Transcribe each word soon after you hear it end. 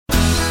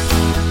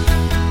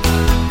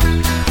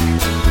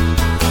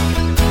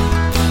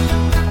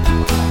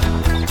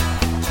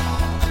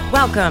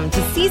Welcome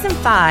to Season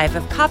 5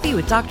 of Coffee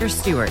with Dr.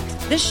 Stewart.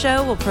 This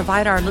show will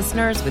provide our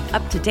listeners with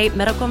up-to-date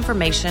medical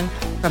information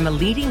from a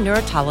leading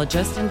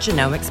neurologist and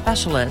genomic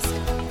specialist.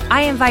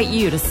 I invite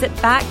you to sit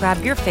back,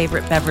 grab your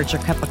favorite beverage or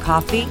cup of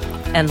coffee,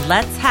 and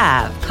let's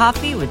have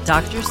Coffee with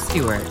Dr.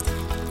 Stewart.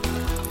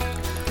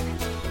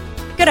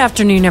 Good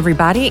afternoon,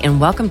 everybody,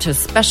 and welcome to a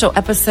special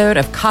episode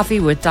of Coffee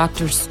with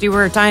Dr.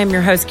 Stewart. I am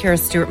your host, Kara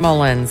Stewart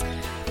Mullins,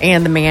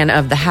 and the man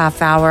of the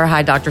half hour.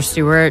 Hi, Dr.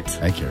 Stewart.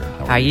 Hi, Kara.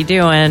 How you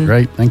doing?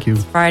 Great, thank you.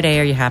 It's Friday.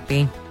 Are you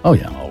happy? Oh,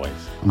 yeah, always.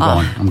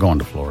 I'm going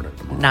to Florida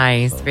tomorrow.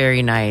 Nice, so.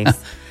 very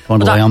nice. Going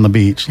to lay on the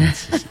beach.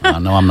 I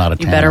know I'm not a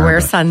tanner. You better wear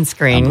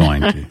sunscreen. I'm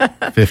going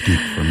to. 50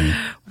 for me.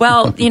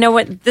 Well, you know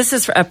what? This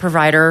is a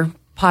provider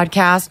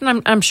podcast,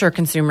 and I'm sure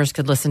consumers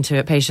could listen to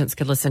it, patients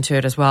could listen to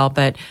it as well,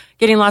 but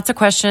getting lots of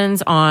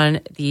questions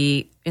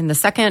in the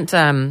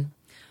second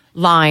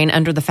line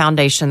under the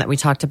foundation that we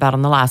talked about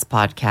on the last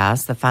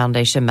podcast, the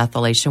Foundation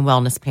Methylation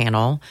Wellness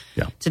Panel.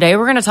 Yeah. Today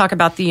we're going to talk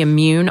about the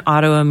Immune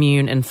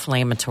Autoimmune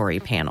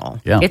Inflammatory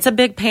Panel. Yeah. It's a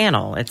big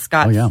panel. It's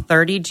got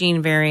 30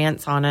 gene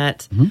variants on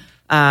it.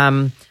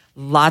 Mm-hmm.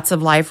 Lots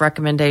of life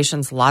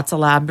recommendations, lots of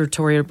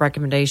laboratory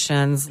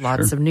recommendations,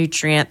 lots of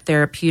nutrient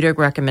therapeutic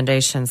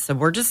recommendations. So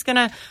we're just going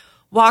to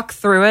walk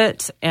through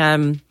it.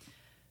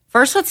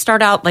 First, let's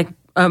start out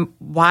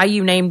why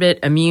you named it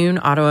Immune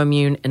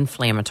Autoimmune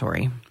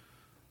Inflammatory.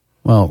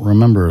 Well,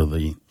 remember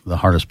the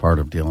hardest part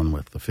of dealing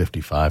with the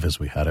 55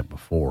 as we had it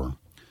before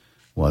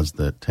was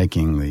that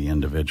taking the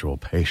individual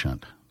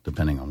patient,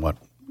 depending on what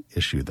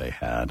issue they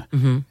had,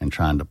 and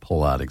trying to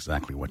pull out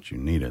exactly what you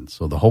needed.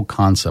 So the whole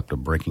concept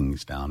of breaking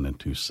these down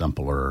into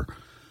simpler,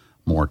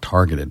 more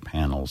targeted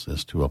panels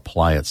is to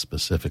apply it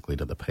specifically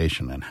to the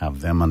patient and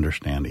have them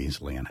understand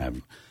easily and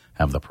have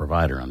the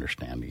provider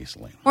understand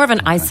easily. More of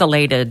an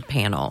isolated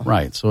panel.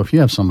 Right. So if you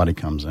have somebody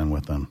comes in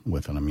with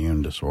an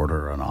immune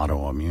disorder or an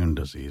autoimmune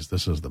disease,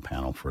 this is the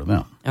panel for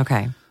them.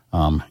 Okay.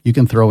 You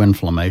can throw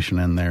inflammation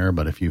in there,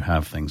 but if you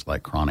have things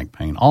like chronic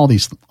pain, all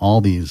these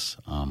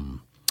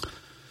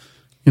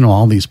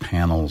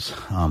panels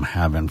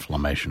have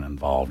inflammation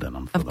involved in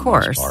them for the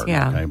most part.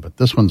 Yeah. Okay? But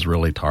this one's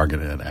really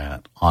targeted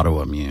at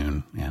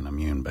autoimmune and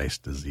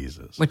immune-based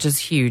diseases. Which is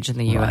huge in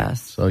the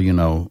U.S.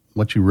 So,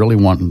 what you really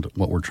want,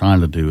 what we're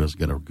trying to do is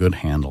get a good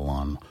handle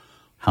on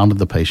how did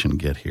the patient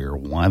get here,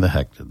 why the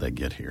heck did they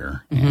get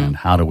here, and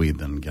how do we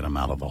then get them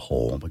out of the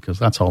hole, because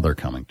that's all they're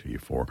coming to you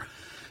for.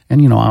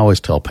 And, I always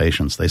tell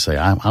patients, they say,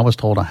 I was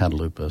told I had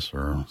lupus,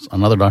 or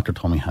another doctor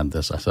told me I had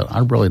this. I said, I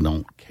really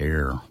don't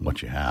care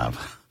what you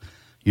have.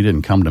 You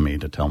didn't come to me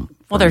to tell me.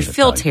 Well, they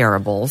feel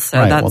terrible. So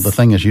right. That's... Well, the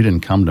thing is, you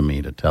didn't come to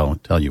me to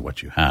tell you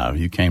what you have.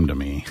 You came to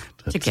me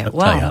to get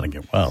tell you how to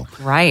get well.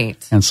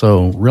 Right. And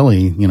so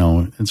really,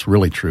 it's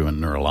really true in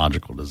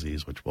neurological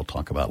disease, which we'll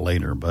talk about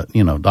later. But,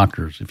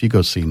 doctors, if you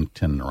go see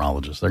 10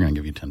 neurologists, they're going to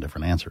give you 10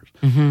 different answers.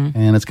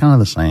 And it's kind of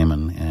the same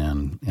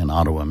in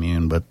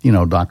autoimmune. But,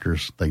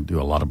 doctors, they do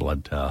a lot of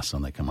blood tests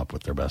and they come up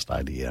with their best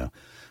idea.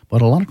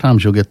 But a lot of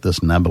times you'll get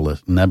this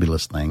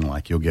nebulous thing,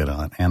 like you'll get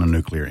an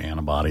antinuclear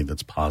antibody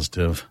that's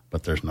positive,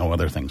 but there's no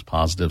other things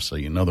positive. So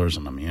there's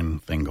an immune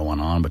thing going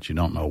on, but you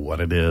don't know what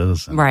it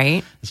is. And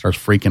right. It starts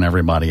freaking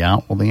everybody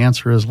out. Well, the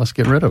answer is let's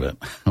get rid of it.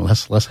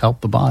 Let's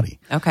help the body.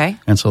 Okay.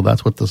 And so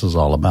that's what this is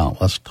all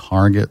about. Let's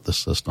target the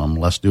system.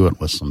 Let's do it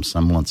with some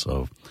semblance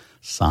of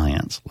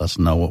science. Let's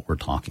know what we're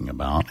talking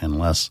about, and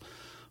let's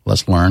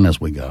learn as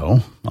we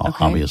go,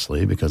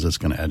 obviously, because it's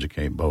going to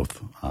educate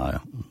both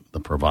the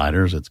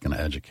providers. It's going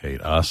to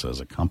educate us as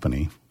a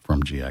company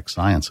from GX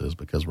Sciences,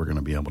 because we're going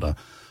to be able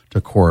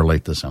to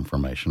correlate this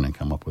information and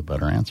come up with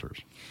better answers.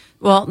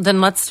 Well,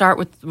 then let's start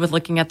with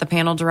looking at the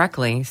panel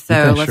directly.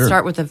 So let's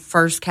start with the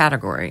first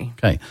category.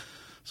 Okay.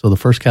 So the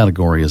first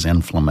category is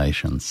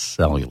inflammation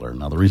cellular.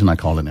 Now, the reason I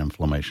call it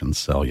inflammation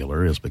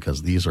cellular is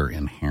because these are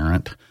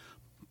inherent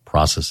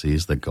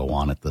processes that go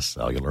on at the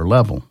cellular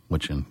level,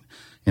 which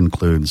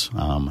includes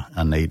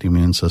innate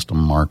immune system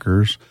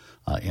markers,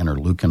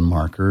 interleukin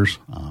markers,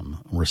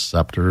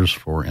 receptors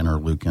for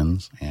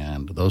interleukins,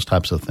 and those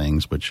types of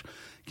things, which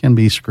can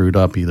be screwed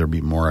up, either be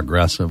more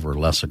aggressive or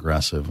less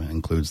aggressive. It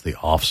includes the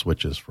off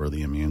switches for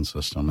the immune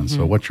system. And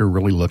so what you're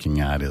really looking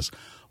at is,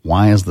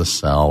 why is the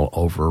cell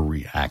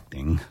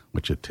overreacting,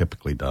 which it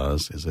typically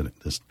does? Is it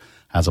just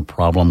has a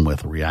problem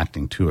with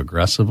reacting too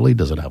aggressively?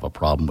 Does it have a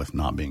problem with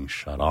not being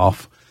shut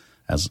off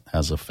as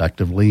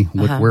effectively?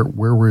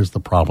 Where is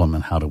the problem,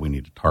 and how do we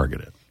need to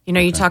target it?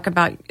 You talk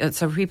about,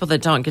 so for people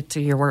that don't get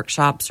to your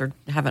workshops or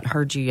haven't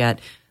heard you yet,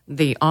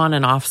 the on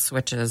and off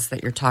switches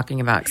that you're talking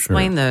about.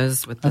 Explain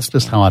those with this. That's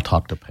just how I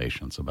talk to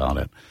patients about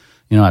it.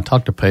 I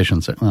talk to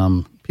patients,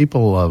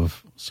 people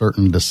of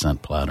certain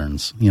descent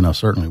patterns.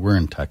 Certainly we're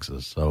in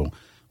Texas, so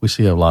we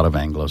see a lot of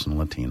Anglos and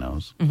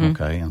Latinos,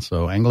 okay? And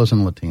so Anglos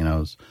and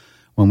Latinos,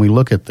 when we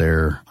look at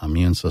their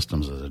immune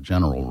systems as a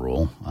general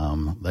rule,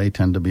 they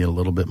tend to be a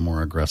little bit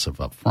more aggressive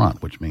up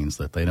front, which means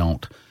that they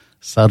don't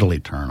subtly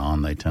turn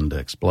on, they tend to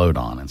explode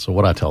on. And so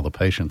what I tell the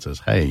patients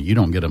is, hey, you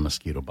don't get a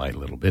mosquito bite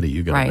little bitty,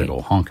 you get a big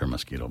old honker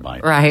mosquito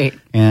bite. Right.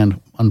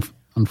 And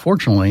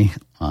unfortunately,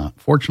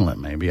 fortunate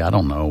maybe, I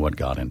don't know what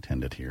God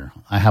intended here.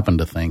 I happen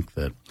to think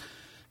that,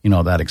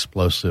 that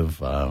explosive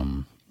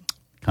kind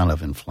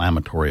of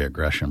inflammatory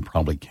aggression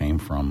probably came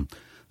from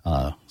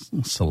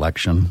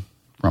selection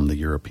from the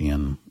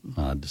European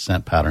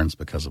descent patterns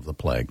because of the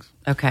plagues.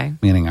 Okay.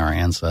 Meaning our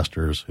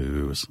ancestors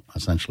who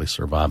essentially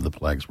survived the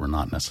plagues were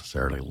not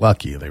necessarily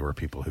lucky. They were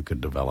people who could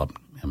develop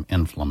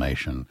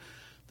inflammation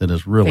that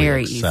is really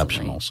very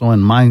exceptional. Easily. So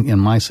in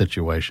my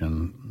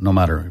situation, no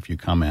matter if you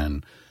come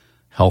in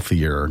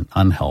healthy or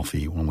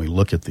unhealthy, when we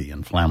look at the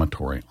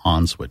inflammatory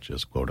on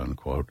switches, quote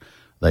unquote,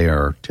 they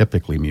are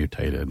typically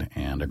mutated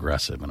and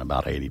aggressive in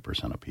about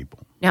 80% of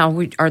people. Now,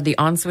 are the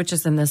on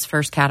switches in this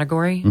first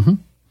category? Mm-hmm.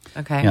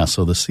 Okay. Yeah,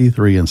 so the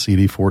C3 and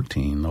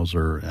CD14, those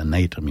are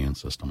innate immune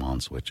system on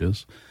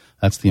switches.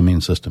 That's the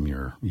immune system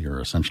you're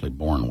essentially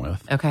born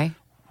with. Okay.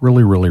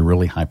 Really, really,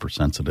 really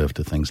hypersensitive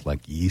to things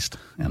like yeast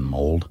and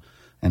mold.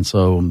 And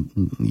so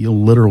you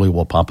literally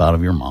will pop out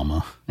of your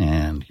mama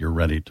and you're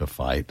ready to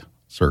fight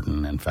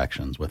certain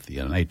infections with the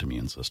innate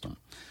immune system.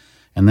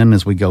 And then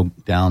as we go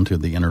down to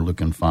the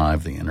interleukin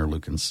 5, the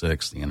interleukin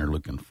 6, the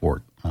interleukin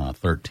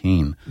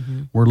 13,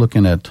 we're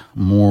looking at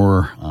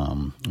more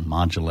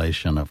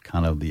modulation of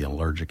kind of the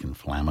allergic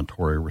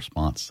inflammatory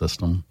response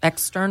system.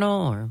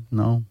 External or?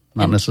 No,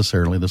 not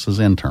necessarily. This is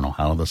internal.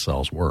 How do the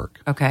cells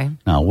work? Okay.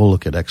 Now, we'll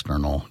look at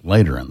external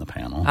later in the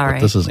panel. But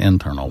this is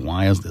internal.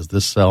 Why is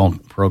this cell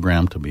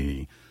programmed to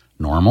be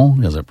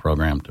normal? Is it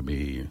programmed to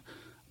be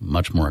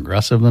much more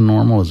aggressive than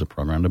normal? Is it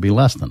programmed to be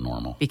less than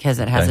normal? Because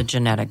it has a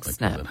genetic SNP.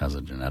 Because it has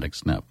a genetic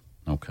SNP.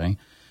 Okay.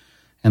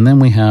 And then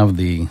we have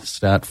the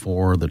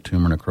STAT4, the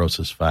tumor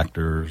necrosis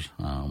factors,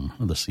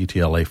 the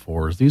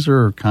CTLA4s. These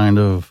are kind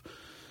of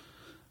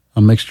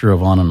a mixture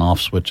of on and off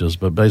switches,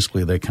 but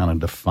basically they kind of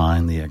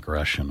define the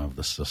aggression of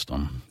the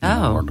system.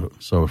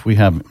 So if we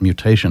have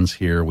mutations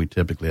here, we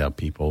typically have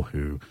people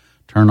who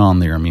turn on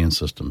their immune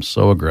system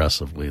so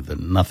aggressively that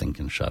nothing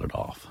can shut it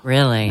off.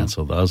 Really? And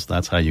so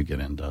that's how you get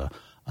into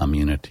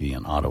immunity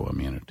and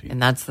autoimmunity. And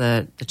that's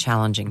the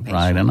challenging patients.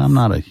 Right, and I'm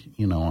not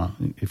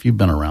if you've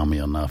been around me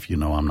enough,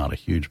 I'm not a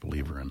huge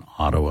believer in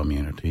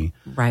autoimmunity.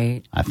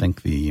 Right. I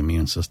think the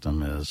immune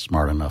system is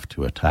smart enough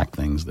to attack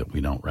things that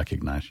we don't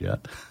recognize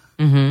yet.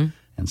 Mm-hmm.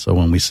 And so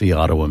when we see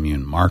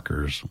autoimmune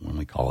markers, when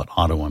we call it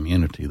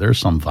autoimmunity, there's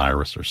some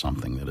virus or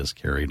something that is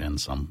carried in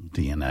some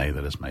DNA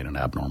that has made an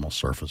abnormal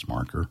surface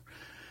marker.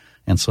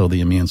 And so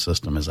the immune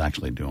system is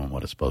actually doing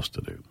what it's supposed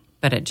to do.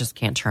 But it just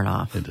can't turn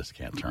off. It just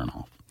can't turn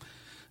off.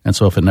 And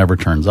so if it never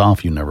turns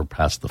off, you never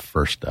pass the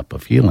first step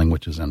of healing,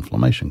 which is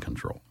inflammation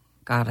control.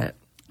 Got it.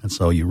 And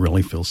so you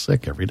really feel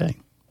sick every day.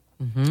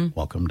 Mm-hmm.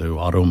 Welcome to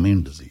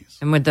autoimmune disease.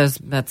 And with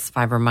that's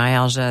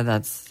fibromyalgia,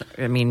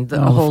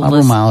 whole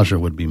fibromyalgia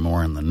would be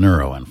more in the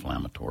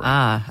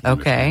neuroinflammatory.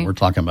 Okay. We're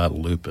talking about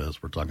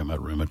lupus. We're talking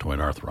about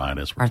rheumatoid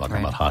arthritis. We're talking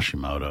about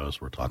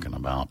Hashimoto's. We're talking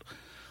about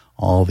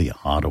all the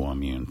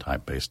autoimmune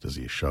type-based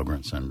disease,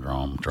 Sjogren's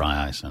syndrome,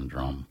 dry eye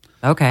syndrome.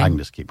 Okay. I can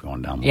just keep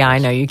going down the list. Yeah, I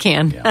know you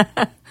can. Yeah.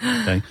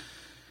 Okay.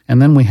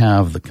 And then we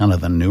have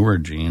the newer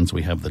genes.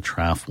 We have the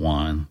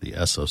TRAF1, the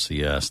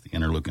SOCS, the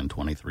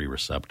interleukin-23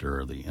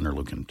 receptor, the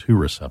interleukin-2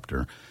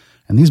 receptor.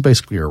 And these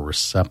basically are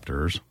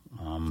receptors.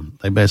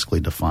 They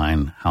basically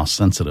define how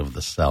sensitive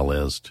the cell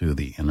is to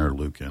the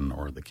interleukin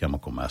or the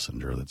chemical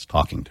messenger that's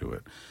talking to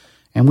it.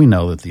 And we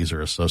know that these are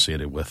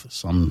associated with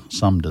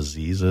some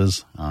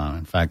diseases.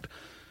 In fact,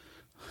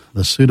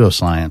 the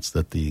pseudoscience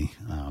that the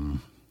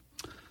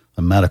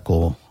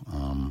medical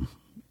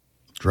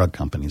drug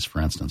companies, for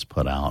instance,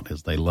 put out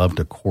is they love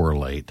to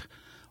correlate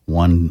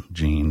one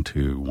gene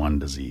to one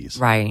disease.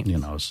 Right.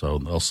 So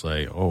they'll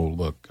say, oh,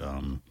 look,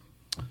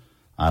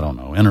 I don't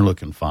know,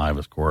 interleukin 5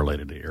 is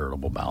correlated to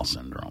irritable bowel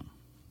syndrome.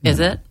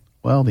 Is it?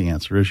 Well, the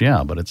answer is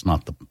yeah, but it's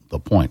not the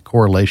point.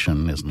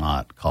 Correlation is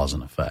not cause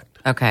and effect.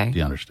 Okay. Do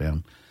you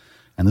understand?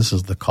 And this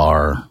is the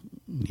car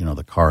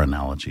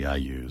analogy I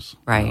use.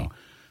 Right.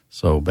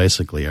 So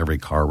basically every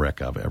car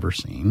wreck I've ever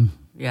seen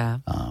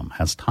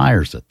has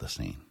tires at the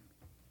scene.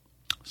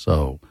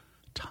 So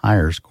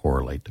tires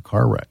correlate to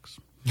car wrecks.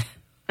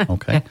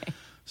 Okay.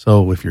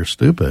 So if you're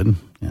stupid,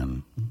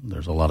 and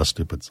there's a lot of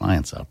stupid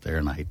science out there,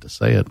 and I hate to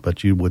say it,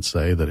 but you would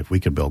say that if we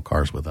could build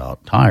cars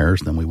without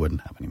tires, then we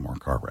wouldn't have any more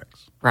car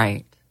wrecks.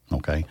 Right.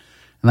 Okay.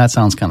 And that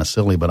sounds kind of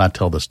silly, but I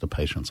tell this to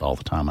patients all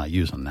the time. I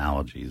use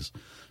analogies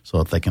so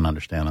that they can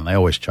understand, and they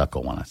always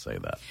chuckle when I say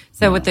that.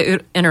 So with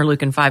the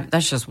interleukin 5,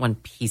 that's just one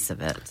piece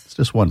of it. It's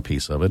just one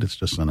piece of it. It's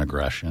just an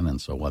aggression, and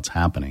so what's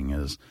happening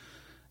is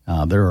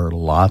there are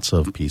lots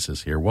of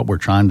pieces here. What we're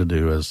trying to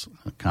do is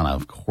kind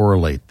of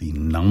correlate the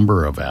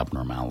number of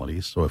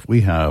abnormalities. So if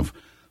we have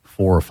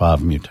 4 or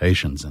 5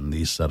 mutations in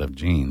these set of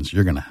genes,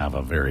 you're going to have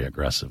a very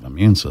aggressive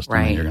immune system,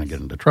 and you're going to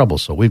get into trouble.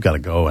 So we've got to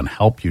go and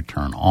help you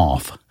turn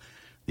off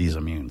these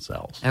immune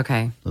cells.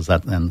 Okay.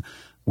 And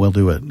we'll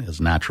do it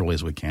as naturally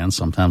as we can.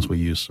 Sometimes we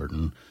use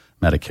certain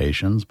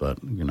medications,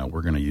 but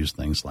we're going to use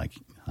things like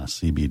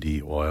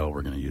CBD oil.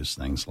 We're going to use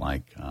things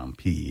like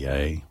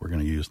PEA. We're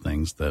going to use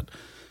things that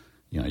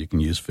You can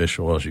use fish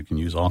oils. You can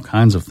use all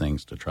kinds of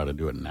things to try to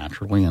do it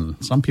naturally. And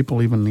some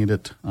people even need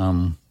it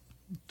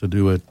to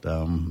do it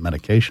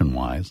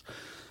medication-wise.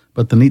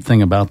 But the neat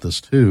thing about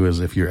this, too, is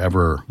if you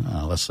ever,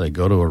 let's say,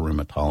 go to a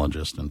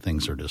rheumatologist and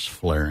things are just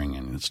flaring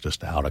and it's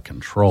just out of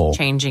control.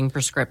 Changing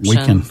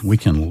prescriptions. We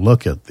can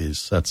look at these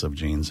sets of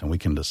genes and we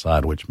can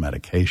decide which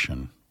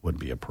medication would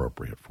be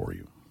appropriate for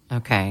you.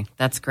 Okay.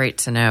 That's great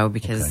to know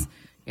because,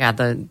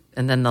 and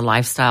then the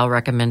lifestyle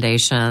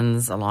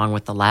recommendations along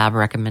with the lab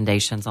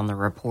recommendations on the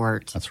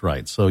report. That's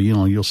right. So,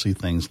 you'll see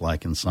things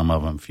like in some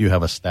of them, if you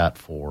have a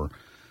STAT4,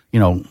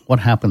 what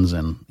happens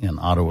in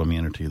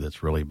autoimmunity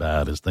that's really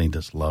bad is they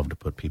just love to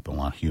put people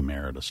on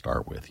Humira to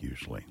start with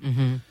usually.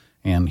 Mm-hmm.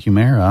 And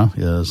Humira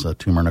is a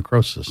tumor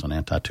necrosis, an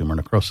anti-tumor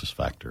necrosis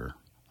factor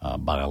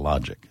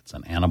biologic. It's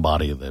an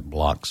antibody that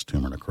blocks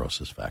tumor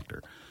necrosis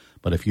factor.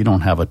 But if you don't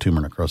have a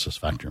tumor necrosis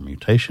factor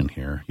mutation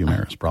here,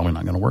 Humira is probably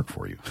not going to work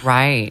for you.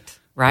 Right.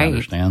 You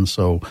understand?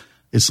 So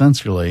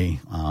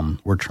essentially,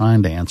 we're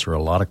trying to answer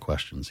a lot of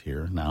questions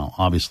here. Now,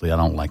 obviously, I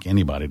don't like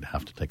anybody to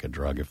have to take a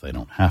drug if they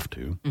don't have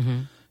to. Mm-hmm.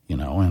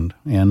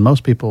 And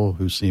most people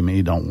who see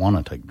me don't want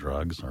to take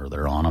drugs or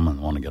they're on them and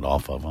want to get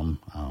off of them.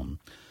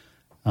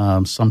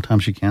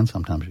 Sometimes you can,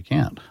 sometimes you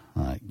can't.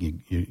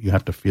 You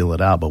have to feel it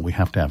out, but we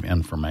have to have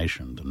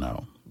information to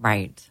know.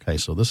 Right. Okay,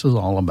 so this is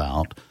all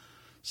about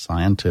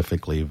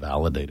scientifically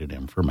validated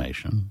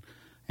information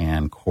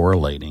and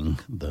correlating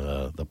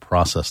the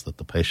process that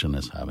the patient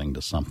is having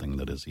to something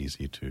that is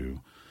easy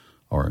to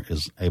or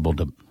is able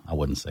to, I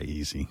wouldn't say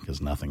easy because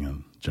nothing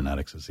in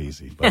genetics is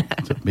easy,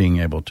 but being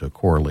able to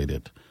correlate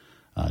it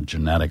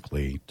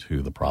genetically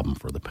to the problem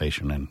for the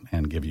patient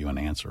and give you an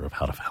answer of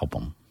how to help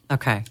them.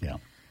 Okay. Yeah.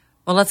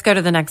 Well, let's go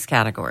to the next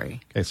category.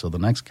 Okay, so the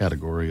next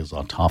category is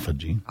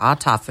autophagy.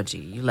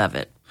 Autophagy. You love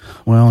it.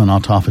 Well, and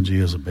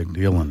autophagy is a big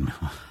deal, and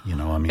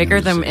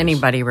bigger than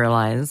anybody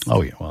realized.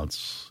 Oh yeah, well,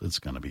 it's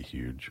going to be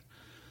huge.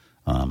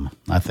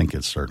 I think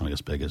it's certainly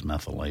as big as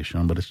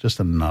methylation, but it's just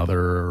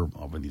another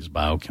of these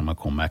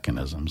biochemical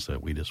mechanisms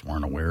that we just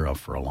weren't aware of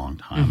for a long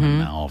time, mm-hmm. and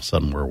now all of a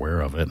sudden we're aware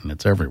of it, and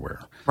it's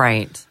everywhere.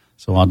 Right.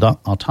 So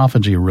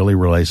autophagy really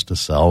relates to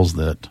cells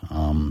that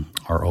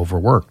are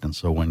overworked, and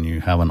so when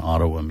you have an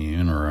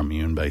autoimmune or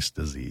immune-based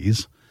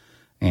disease,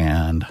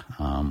 and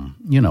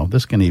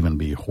this can even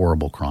be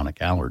horrible chronic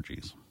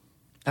allergies.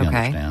 You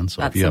understand?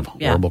 So if you have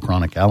horrible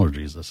chronic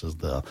allergies, this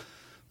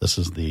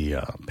is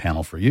the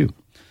panel for you.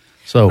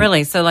 So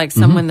really, so like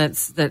someone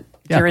that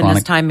during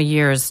this time of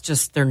year is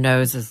just their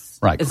nose is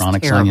right. Is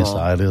chronic terrible.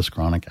 Sinusitis,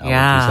 chronic allergies.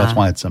 Yeah. That's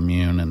why it's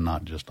immune and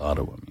not just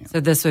autoimmune. So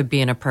this would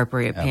be an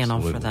appropriate panel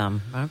Absolutely. for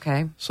them.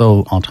 Okay.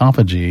 So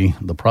autophagy,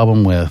 the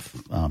problem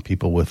with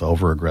people with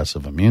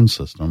overaggressive immune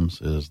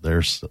systems is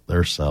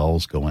their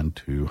cells go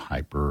into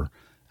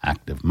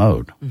hyperactive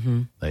mode.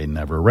 Mm-hmm. They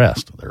never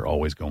rest. They're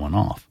always going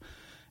off.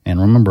 And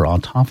remember,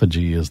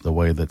 autophagy is the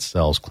way that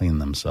cells clean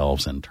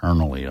themselves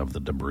internally of the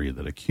debris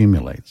that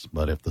accumulates.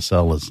 But if the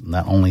cell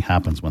that only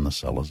happens when the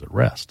cell is at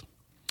rest.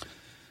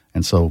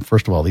 And so,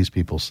 first of all, these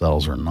people's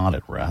cells are not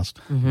at rest.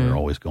 Mm-hmm. They're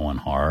always going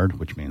hard,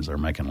 which means they're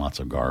making lots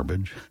of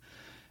garbage.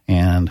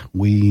 And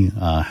we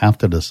have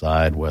to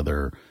decide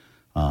whether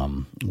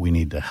we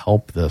need to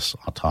help this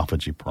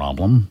autophagy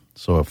problem.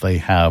 So if they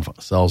have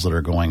cells that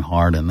are going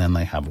hard and then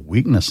they have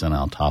weakness in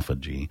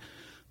autophagy,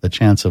 the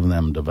chance of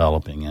them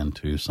developing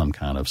into some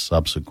kind of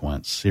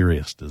subsequent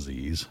serious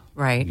disease,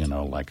 right?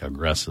 Like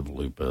aggressive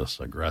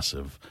lupus,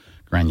 aggressive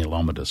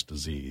granulomatous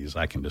disease.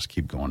 I can just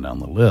keep going down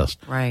the list.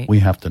 Right. We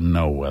have to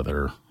know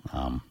whether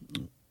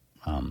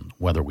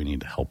we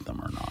need to help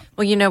them or not.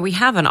 Well, we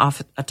have an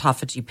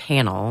autophagy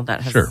panel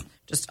that has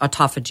just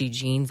autophagy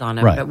genes on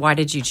it. Right. But why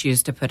did you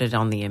choose to put it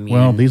on the immune?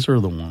 Well, these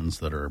are the ones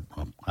that are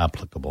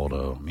applicable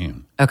to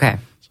immune. Okay.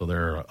 So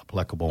there are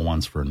applicable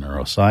ones for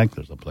neuropsych.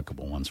 There's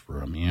applicable ones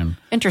for immune.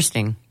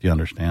 Interesting. Do you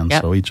understand?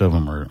 Yep. So each of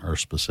them are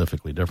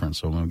specifically different.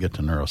 So when we get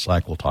to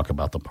neuropsych, we'll talk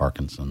about the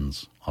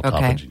Parkinson's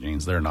autophagy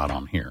genes. They're not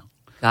on here.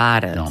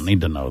 Got it. You don't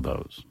need to know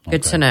those.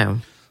 Good to know.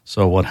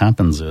 So what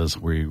happens is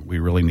we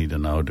really need to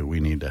know, do we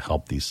need to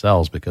help these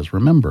cells? Because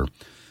remember,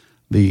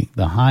 the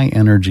high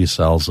energy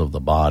cells of the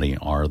body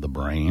are the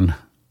brain,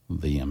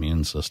 the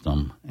immune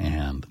system,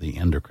 and the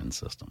endocrine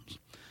systems.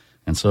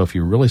 And so if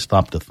you really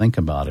stop to think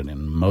about it,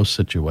 in most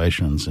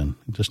situations, and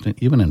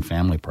even in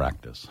family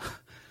practice,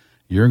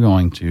 you're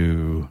going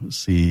to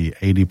see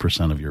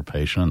 80% of your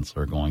patients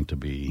are going to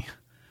be,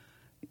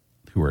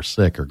 who are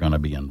sick, are going to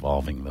be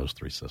involving those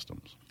three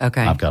systems.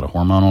 Okay. I've got a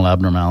hormonal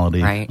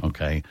abnormality, right.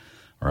 Okay,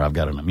 or I've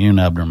got an immune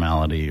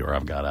abnormality, or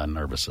I've got a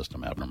nervous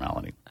system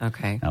abnormality.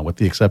 Okay. Now, with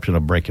the exception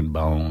of breaking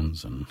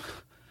bones and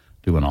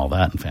doing all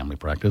that in family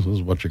practice, this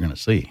is what you're going to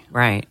see.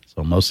 Right.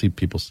 So most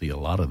people see a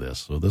lot of this.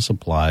 So this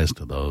applies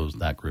to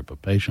that group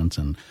of patients.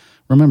 And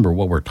remember,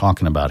 what we're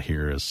talking about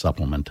here is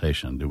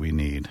supplementation. Do we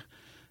need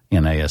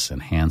NAS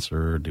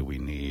enhancer? Do we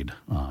need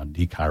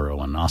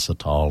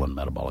D-chiroinositol and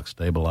metabolic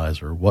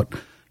stabilizer?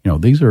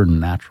 These are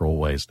natural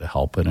ways to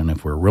help it. And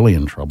if we're really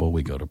in trouble,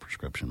 we go to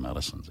prescription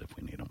medicines if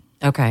we need them.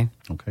 Okay.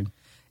 Okay.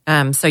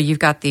 So you've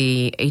got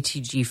the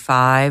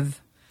ATG5.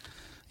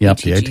 Yep,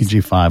 the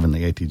ATG5 and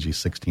the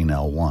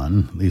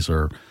ATG16L1. These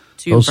are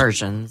two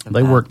versions of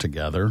They work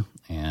together,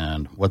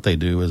 and what they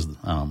do is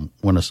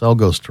when a cell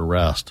goes to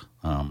rest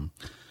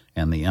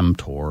and the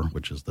mTOR,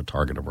 which is the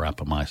target of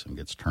rapamycin,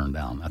 gets turned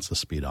down, that's the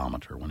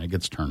speedometer. When it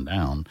gets turned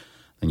down,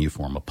 then you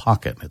form a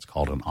pocket. It's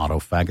called an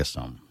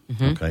autophagosome,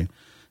 okay?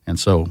 And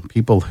so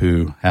people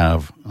who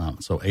have,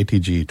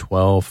 ATG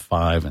 12,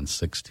 5, and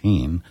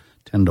 16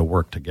 tend to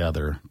work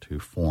together to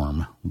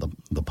form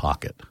the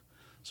pocket.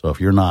 So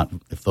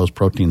if those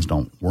proteins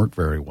don't work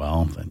very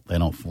well, they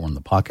don't form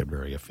the pocket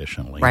very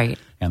efficiently. Right.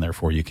 And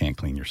therefore you can't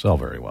clean your cell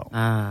very well.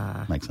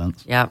 Make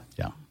sense? Yep.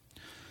 Yeah.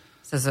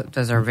 So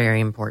those are very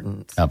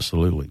important.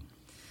 Absolutely.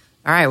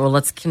 All right, well,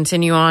 let's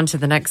continue on to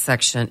the next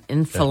section,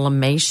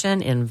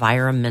 inflammation,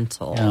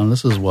 environmental. And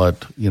this is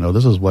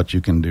what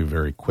you can do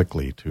very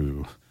quickly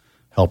to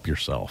help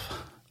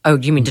yourself. Oh,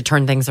 do you mean to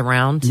turn things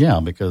around?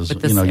 Yeah, because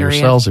your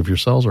cells, if your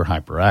cells are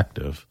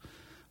hyperactive,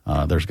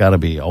 there's got to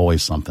be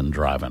always something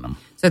driving them.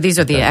 So these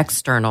are the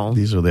external.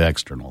 These are the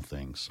external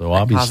things. So that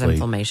obviously, cause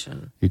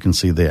inflammation. You can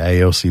see the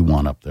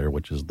AOC1 up there,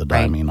 which is the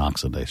diamine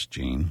oxidase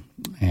gene,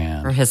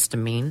 and or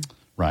histamine.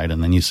 Right,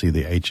 and then you see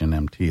the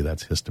HNMT,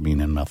 that's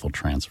histamine and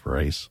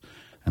methyltransferase.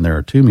 And there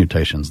are two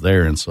mutations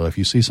there. And so if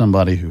you see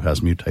somebody who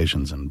has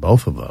mutations in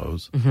both of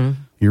those,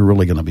 you're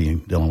really going to be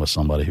dealing with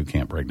somebody who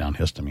can't break down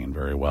histamine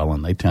very well.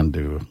 And they tend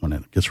to, when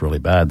it gets really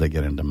bad, they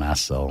get into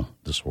mast cell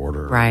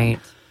disorder. Right.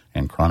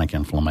 And chronic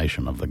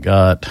inflammation of the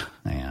gut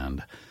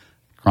and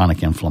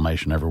chronic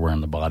inflammation everywhere in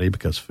the body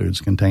because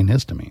foods contain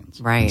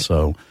histamines. Right. And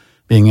so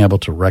being able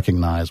to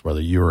recognize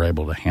whether you are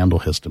able to handle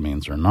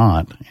histamines or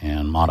not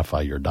and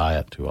modify your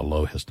diet to a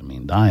low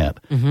histamine diet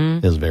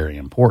is very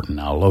important.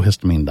 Now, a low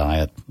histamine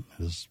diet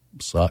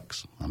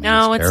sucks. I mean,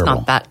 no, it's terrible.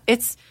 not that.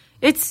 It's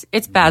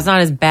bad. It's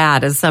not as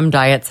bad as some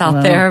diets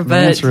out there, but the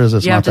answer is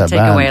it's you have not to that take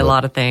bad, away a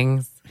lot of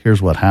things.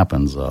 Here's what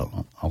happens. A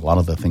lot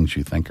of the things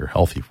you think are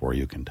healthy for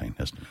you contain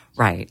histamines.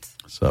 Right.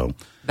 So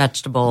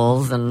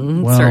vegetables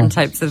and certain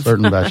types of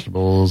certain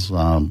vegetables,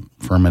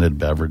 fermented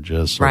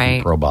beverages,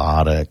 certain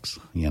probiotics.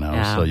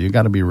 So you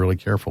got to be really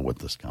careful with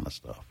this kind of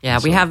stuff. Yeah,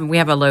 we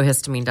have a low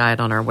histamine diet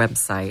on our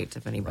website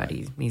if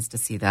anybody needs to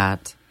see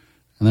that.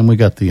 And then we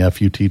got the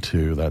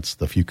FUT2, that's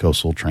the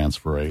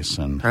fucosyltransferase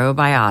and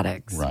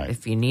probiotics. Right.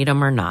 If you need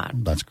them or not.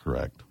 That's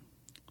correct.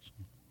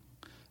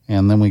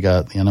 And then we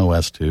got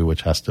NOS2,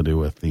 which has to do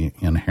with the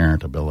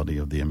inherent ability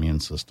of the immune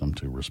system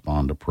to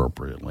respond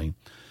appropriately.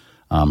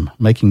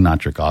 Making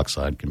nitric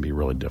oxide can be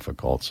really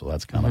difficult, so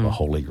that's kind of a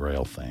holy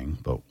grail thing.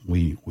 But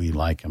we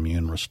like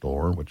Immune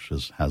Restore, which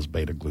has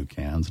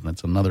beta-glucans, and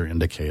it's another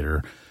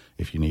indicator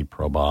if you need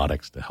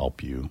probiotics to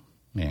help you.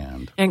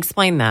 And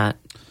explain that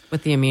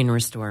with the Immune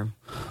Restore.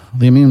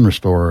 The Immune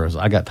Restore is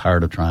I got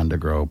tired of trying to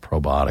grow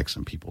probiotics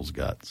in people's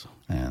guts.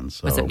 And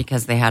so, was it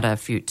because they had a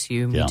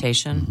FUT2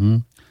 mutation? Mm-hmm.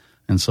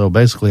 And so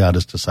basically I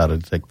just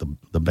decided to take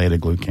the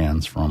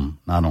beta-glucans from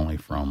not only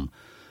from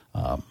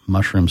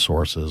mushroom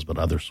sources but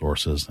other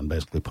sources and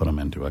basically put them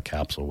into a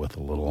capsule with a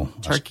little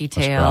turkey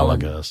tail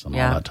asparagus and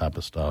all that type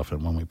of stuff.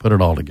 And when we put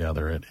it all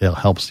together, it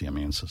helps the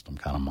immune system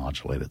kind of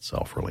modulate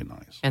itself really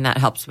nice. And that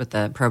helps with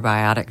the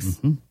probiotics.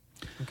 Mm-hmm.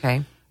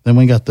 Okay. Then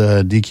we got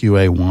the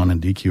DQA1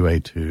 and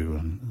DQA2.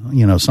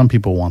 And, some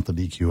people want the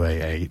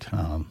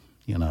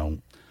DQA8.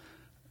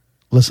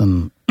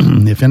 Listen,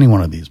 if any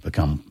one of these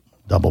become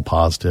double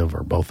positive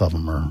or both of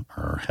them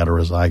are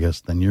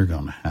heterozygous, then you're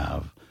going to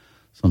have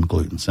some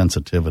gluten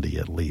sensitivity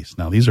at least.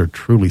 Now, these are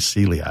truly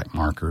celiac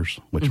markers,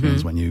 which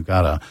means when you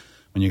got a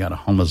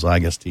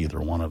homozygous to either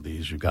one of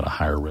these, you've got a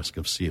higher risk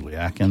of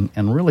celiac,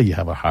 and really you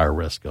have a higher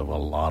risk of a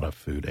lot of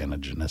food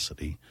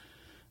antigenicity.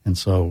 And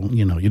so,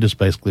 you just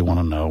basically want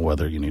to know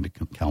whether you need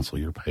to counsel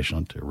your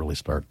patient to really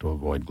start to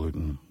avoid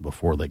gluten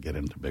before they get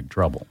into big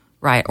trouble.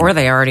 Right, or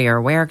they already are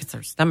aware because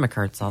their stomach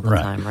hurts all the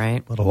time,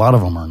 right? But a lot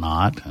of them are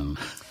not, and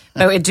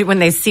so when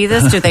they see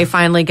this, do they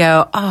finally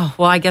go, oh,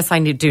 well, I guess I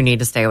do need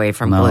to stay away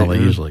from gluten? No, they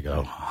usually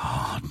go,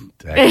 oh,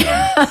 dang.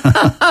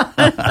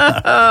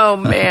 Oh,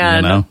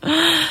 man.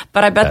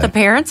 But I bet the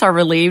parents are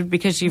relieved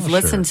because you've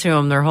listened to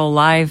them their whole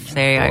life.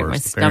 My stomach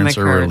hurts. The parents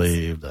are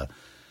relieved.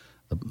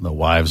 The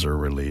wives are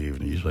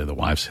relieved. Usually the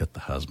wives hit the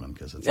husband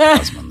because it's the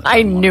husband that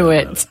I knew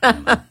it.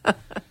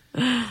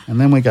 And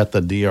then we got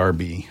the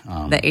DRB.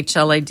 The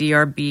HLA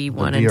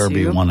DRB1 and 2.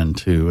 DRB1 and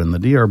 2. And the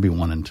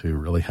DRB1 and 2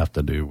 really have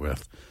to do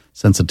with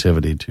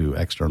sensitivity to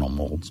external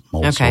mold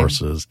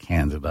sources,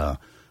 candida,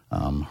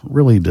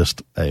 really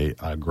just a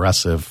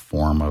aggressive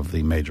form of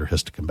the major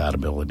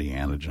histocompatibility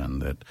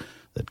antigen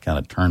that kind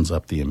of turns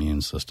up the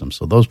immune system.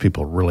 So those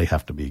people really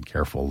have to be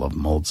careful of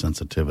mold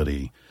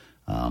sensitivity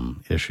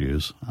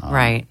issues.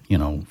 Right.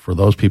 For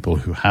those people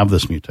who have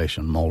this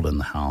mutation, mold in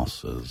the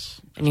house is...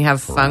 And you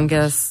have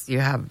fungus, you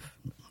have,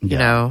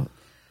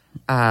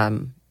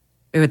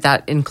 would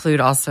that include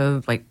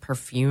also like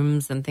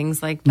perfumes and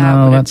things like that?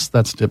 No,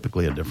 that's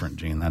typically a different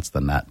gene. That's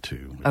the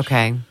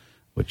NAT2.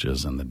 Which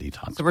is in the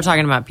detox. So we're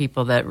talking about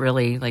people that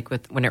really, like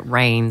when it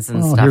rains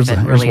and stuff, it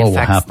really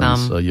affects them.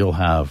 So you'll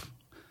have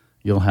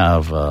you'll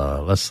have,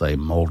 let's say,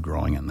 mold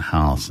growing in the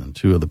house, and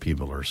 2 of the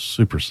people are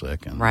super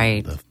sick, and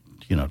right.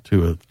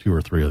 Two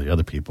or three of the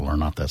other people are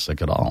not that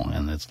sick at all,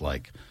 and it's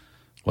like,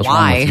 what's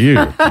Why? wrong with you?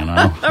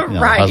 The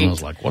Right.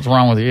 husband's like, what's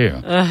wrong with you?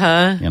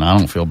 Uh-huh. I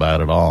don't feel bad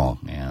at all.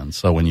 And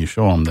so when you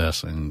show them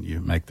this and you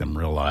make them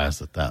realize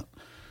that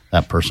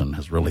person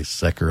is really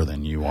sicker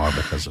than you are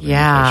because of the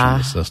infection in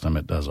the system,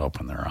 it does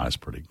open their eyes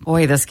pretty.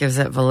 Boy, this gives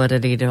it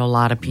validity to a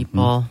lot of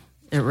people.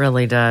 Mm-hmm. It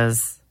really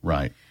does.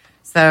 Right.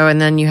 So, and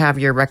then you have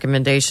your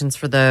recommendations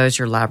for those,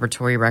 your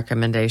laboratory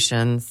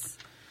recommendations.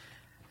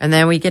 And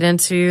then we get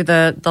into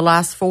the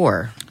last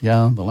 4.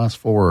 Yeah, the last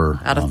 4.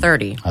 Out of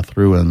 30. I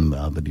threw in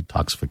the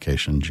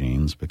detoxification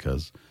genes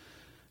because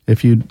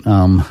if you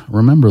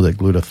remember that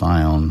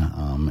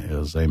glutathione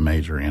is a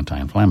major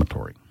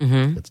anti-inflammatory.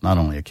 Mm-hmm. It's not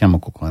only a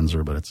chemical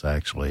cleanser, but it's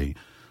actually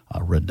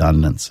a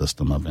redundant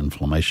system of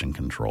inflammation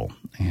control.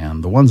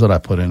 And the ones that I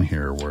put in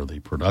here were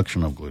the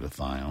production of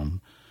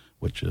glutathione,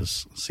 which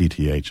is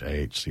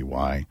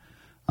CTH-AHCY,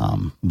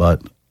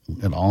 but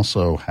it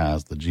also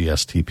has the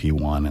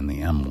GSTP1 and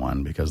the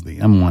M1 because the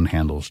M1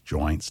 handles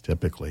joints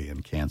typically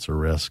and cancer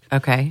risk.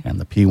 Okay. And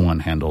the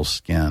P1 handles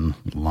skin,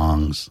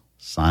 lungs,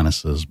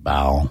 sinuses,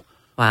 bowel,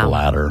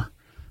 bladder.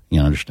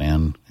 You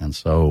understand? And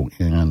so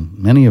in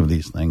many of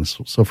these things,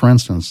 so for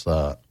instance,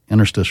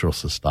 interstitial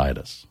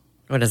cystitis.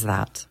 What is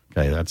that?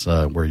 Okay, that's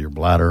where your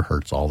bladder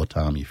hurts all the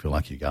time. You feel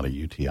like you got a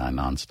UTI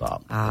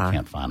nonstop. You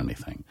can't find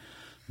anything.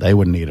 They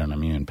would need an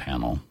immune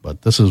panel.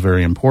 But this is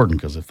very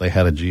important because if they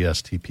had a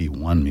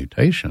GSTP1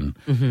 mutation,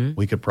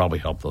 we could probably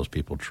help those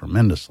people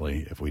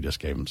tremendously if we just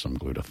gave them some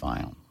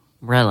glutathione.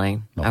 Really?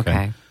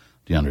 Okay.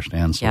 Do you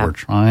understand? So we're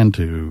trying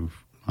to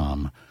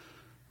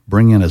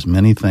bring in as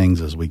many things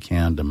as we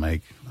can to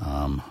make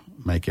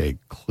a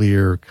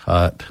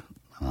clear-cut,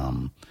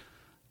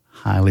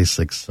 highly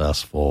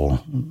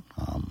successful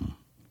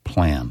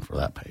plan for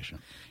that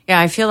patient. Yeah,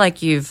 I feel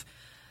like you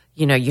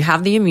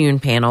have the immune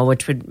panel,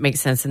 which would make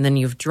sense, and then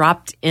you've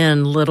dropped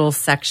in little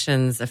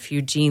sections, a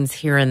few genes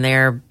here and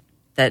there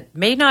that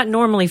may not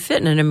normally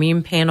fit in an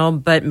immune panel,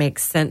 but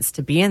makes sense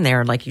to be in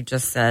there, like you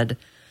just said.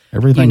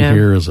 Everything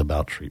here is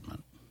about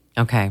treatment.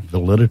 Okay.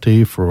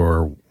 Validity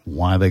for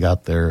why they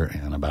got there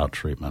and about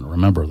treatment.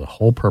 Remember, the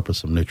whole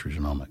purpose of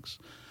nutrigenomics,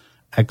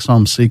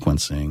 exome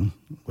sequencing,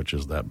 which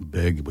is that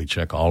big, we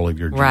check all of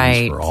your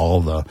genes for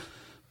all the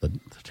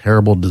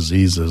terrible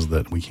diseases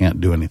that we can't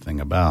do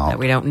anything about. That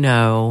we don't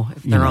know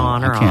if they're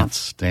on or off. I can't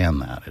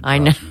stand that. It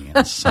drives me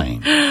insane.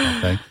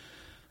 Okay?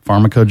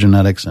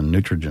 Pharmacogenetics and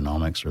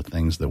nutrigenomics are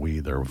things that we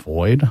either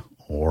avoid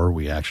or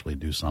we actually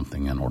do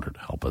something in order to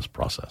help us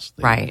process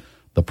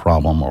the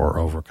problem or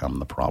overcome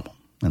the problem.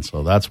 And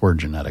so that's where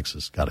genetics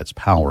has got its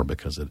power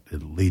because it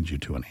leads you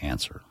to an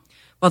answer.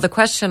 Well, the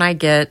question I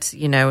get,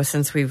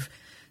 since we've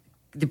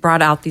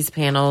brought out these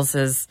panels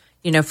is,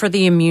 for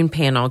the immune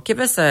panel, give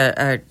us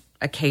a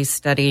case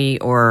study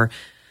or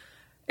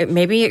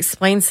maybe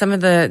explain some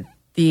of the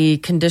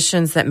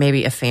conditions that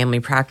maybe a family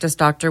practice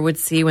doctor would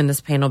see when this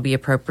panel be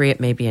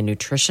appropriate, maybe a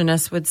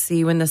nutritionist would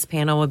see when this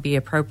panel would be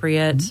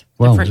appropriate.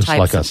 Well, different just types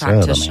like I of said,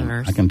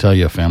 practitioners. I can tell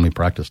you a family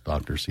practice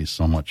doctor sees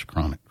so much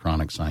chronic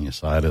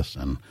sinusitis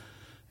and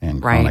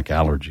chronic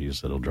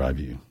allergies that'll drive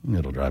you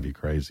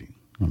crazy.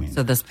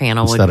 So this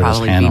panel would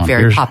probably be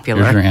very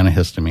popular. Here's your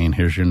antihistamine.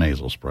 Here's your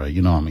nasal spray.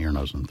 I'm ear,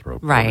 nose, and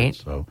throat. Right.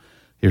 So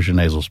here's your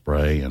nasal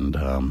spray, and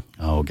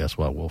guess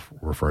what? We'll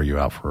refer you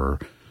out for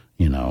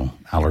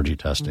allergy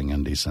testing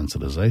and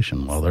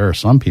desensitization. Well, there are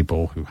some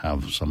people who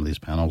have some of these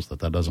panels that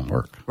doesn't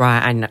work.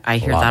 Right. I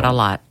hear that a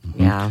lot.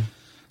 Mm-hmm. Yeah.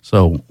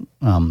 So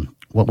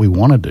what we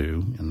want to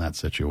do in that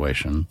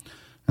situation,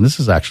 and this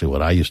is actually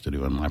what I used to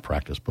do in my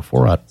practice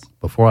before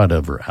I'd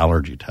ever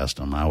allergy test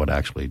them, I would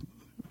actually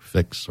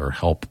fix or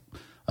help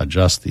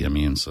adjust the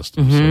immune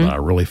system so that I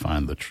really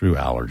find the true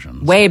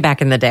allergens. Way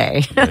back in the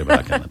day.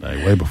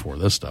 Way before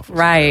this stuff was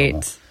right.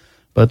 available.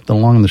 But the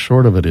long and the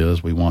short of it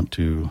is we want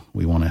to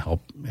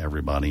help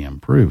everybody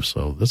improve.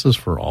 So this is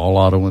for all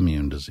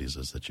autoimmune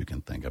diseases that you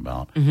can think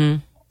about.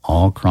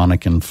 All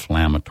chronic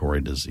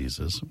inflammatory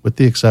diseases, with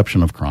the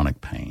exception of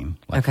chronic pain.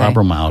 Like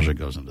fibromyalgia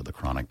goes into the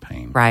chronic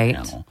pain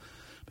panel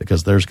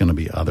because there's going to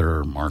be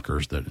other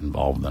markers that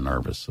involve the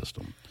nervous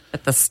system.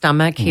 But the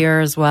stomach here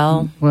as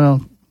well?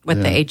 Well,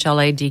 with the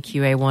HLA,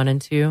 DQA1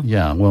 and 2?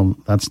 Yeah, well,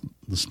 that's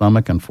the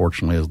stomach,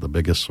 unfortunately, is the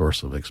biggest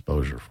source of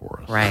exposure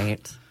for us.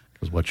 Right.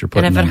 Because what you're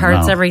putting in and if it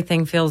hurts, mouth,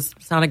 everything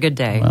it's not a good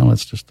day. Well,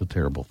 it's just a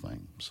terrible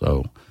thing.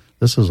 So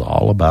this is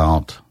all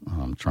about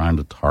trying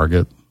to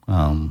target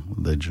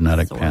the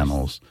genetic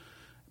panels,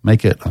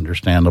 make it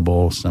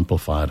understandable,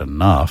 simplified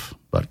enough,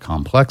 but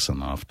complex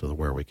enough to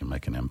where we can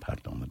make an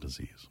impact on the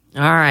disease.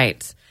 All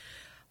right.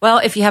 Well,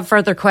 if you have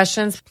further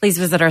questions, please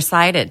visit our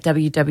site at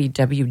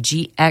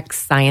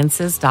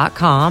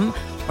www.gxsciences.com,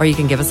 or you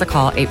can give us a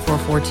call,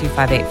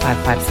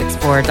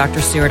 844-258-5564.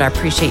 Dr. Stewart, I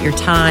appreciate your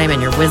time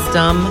and your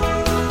wisdom,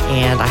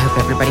 and I hope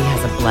everybody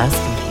has a blessed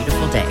and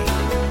beautiful day.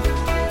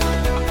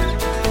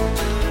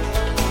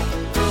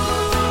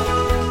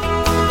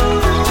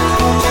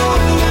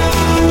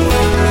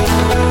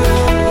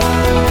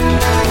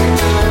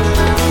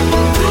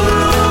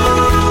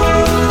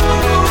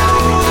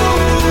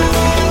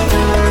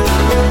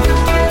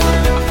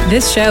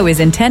 This show is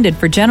intended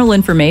for general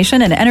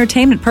information and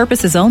entertainment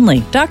purposes only.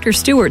 Dr.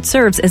 Stewart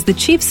serves as the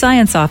Chief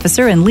Science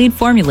Officer and lead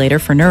formulator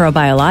for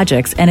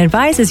Neurobiologics and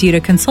advises you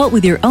to consult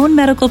with your own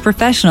medical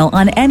professional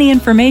on any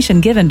information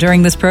given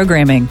during this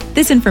programming.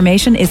 This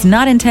information is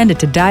not intended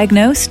to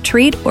diagnose,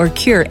 treat, or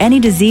cure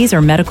any disease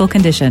or medical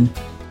condition.